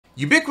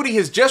Ubiquiti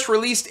has just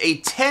released a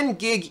 10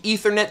 gig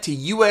Ethernet to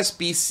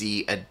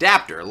USB-C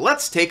adapter.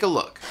 Let's take a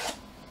look.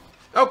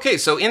 Okay,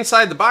 so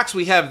inside the box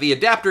we have the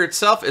adapter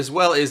itself as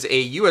well as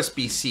a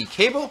USB-C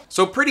cable.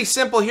 So pretty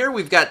simple here.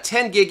 We've got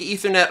 10 gig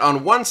Ethernet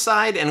on one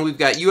side and we've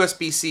got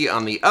USB-C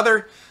on the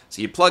other.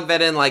 So you plug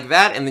that in like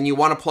that, and then you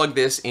want to plug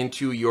this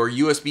into your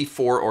USB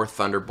 4 or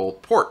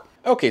Thunderbolt port.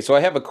 Okay, so I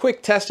have a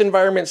quick test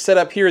environment set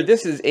up here.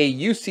 This is a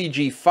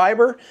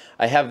UCG-Fiber.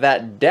 I have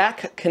that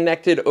DAC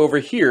connected over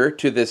here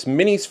to this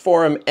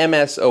Minisforum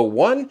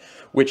MS-01,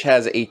 which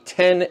has a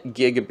 10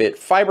 gigabit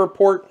fiber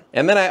port.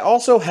 And then I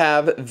also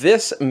have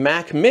this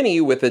Mac Mini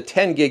with a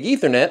 10 gig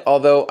Ethernet,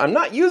 although I'm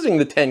not using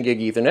the 10 gig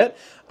Ethernet.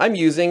 I'm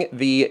using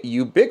the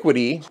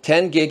Ubiquiti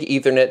 10 gig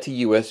Ethernet to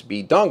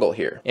USB dongle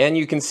here. And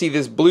you can see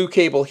this blue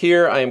cable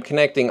here. I am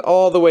connecting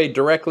all the way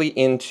directly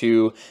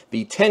into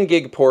the 10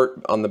 gig port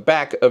on the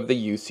back of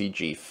the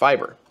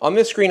UCG-Fiber. On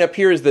this screen up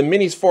here is the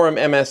Minisforum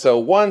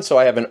MS-01, so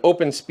I have an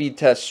open speed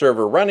test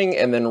server running,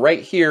 and then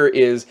right here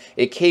is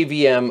a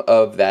KVM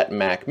of that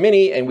Mac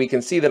Mini, and we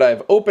can see that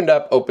I've opened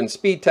up open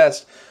speed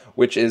test,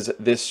 which is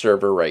this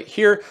server right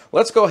here.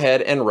 Let's go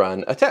ahead and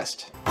run a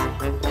test.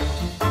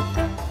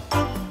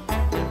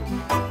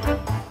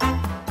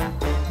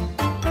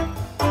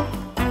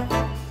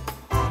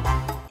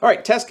 All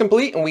right, test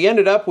complete, and we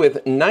ended up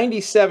with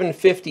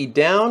 9750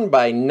 down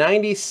by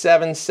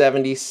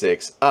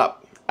 9776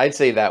 up. I'd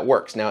say that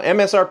works. Now,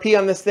 MSRP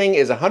on this thing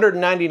is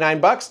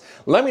 $199.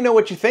 Let me know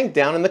what you think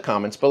down in the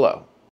comments below.